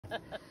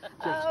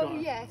Oh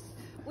yes,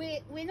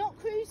 we're not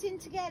cruising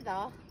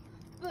together,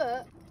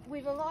 but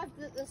we've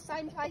arrived at the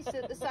same place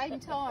at the same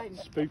time.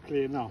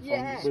 Spookily enough.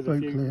 Yeah.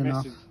 Spookily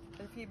enough.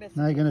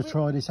 Now you're going to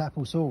try this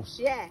apple sauce.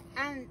 Yeah,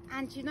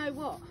 and you know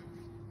what?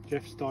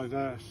 Jeff's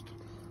diversed.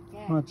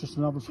 Yeah. Well, just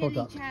another Chili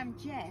product. Jam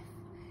Jeff,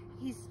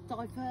 he's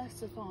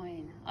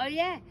diversifying. Oh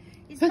yeah,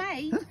 he's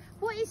made.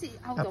 What is it?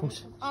 Hold on.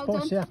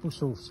 Spicy apple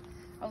sauce.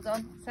 Hold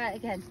on. Say it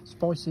again.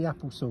 Spicy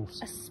apple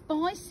sauce. A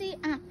spicy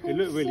apple. It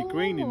looked really sauce.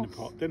 green in the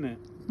pot, didn't it?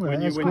 Well,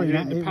 when it's you green.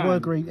 in the It pan. were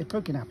green.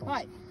 Cooking apples.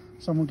 Right.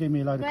 Someone give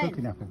me a load Glen, of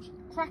cooking apples.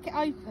 Crack it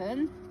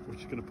open. Which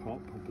is going to pop,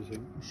 I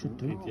presume. It should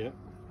do. Idiot.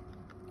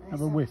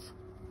 Have a whiff.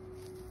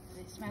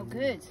 They smell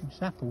good.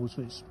 It's apples.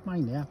 It's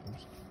mainly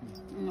apples.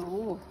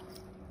 No.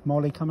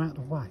 Molly, come out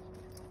of the way.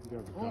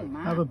 Oh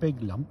man. Have a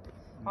big lump.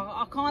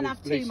 I can't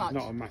have too much.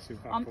 It's not a massive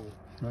apple.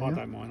 I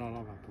don't mind. I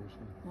love apples.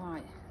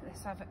 Right.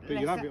 Let's have it. But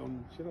you'll have it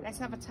on. Let's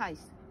have a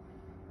taste.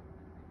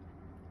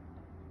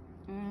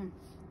 Mm.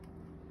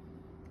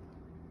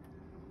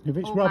 If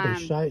it's Oh, rubbish,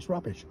 man. say it's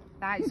rubbish.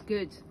 That is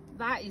good.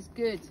 That is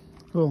good.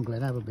 Go on,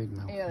 Glenn, have a big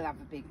mouth. He'll have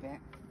a big bit.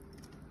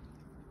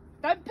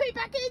 Don't put it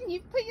back in.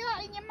 You put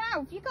that in your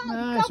mouth. You can't.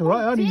 No, it's all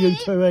right. Only you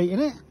two eating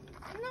it.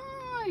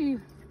 No.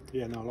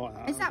 Yeah, no, I like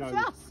that. Is that for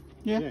us?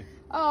 Yeah.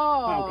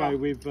 Oh. That'll go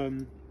with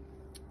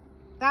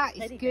that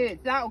is good.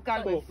 That'll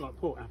go with. like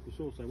pork apple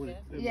sauce, though, wouldn't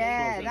it?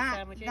 Yeah,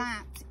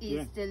 that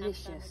is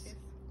delicious.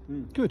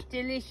 Good.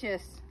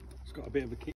 Delicious. It's got a bit of a kick.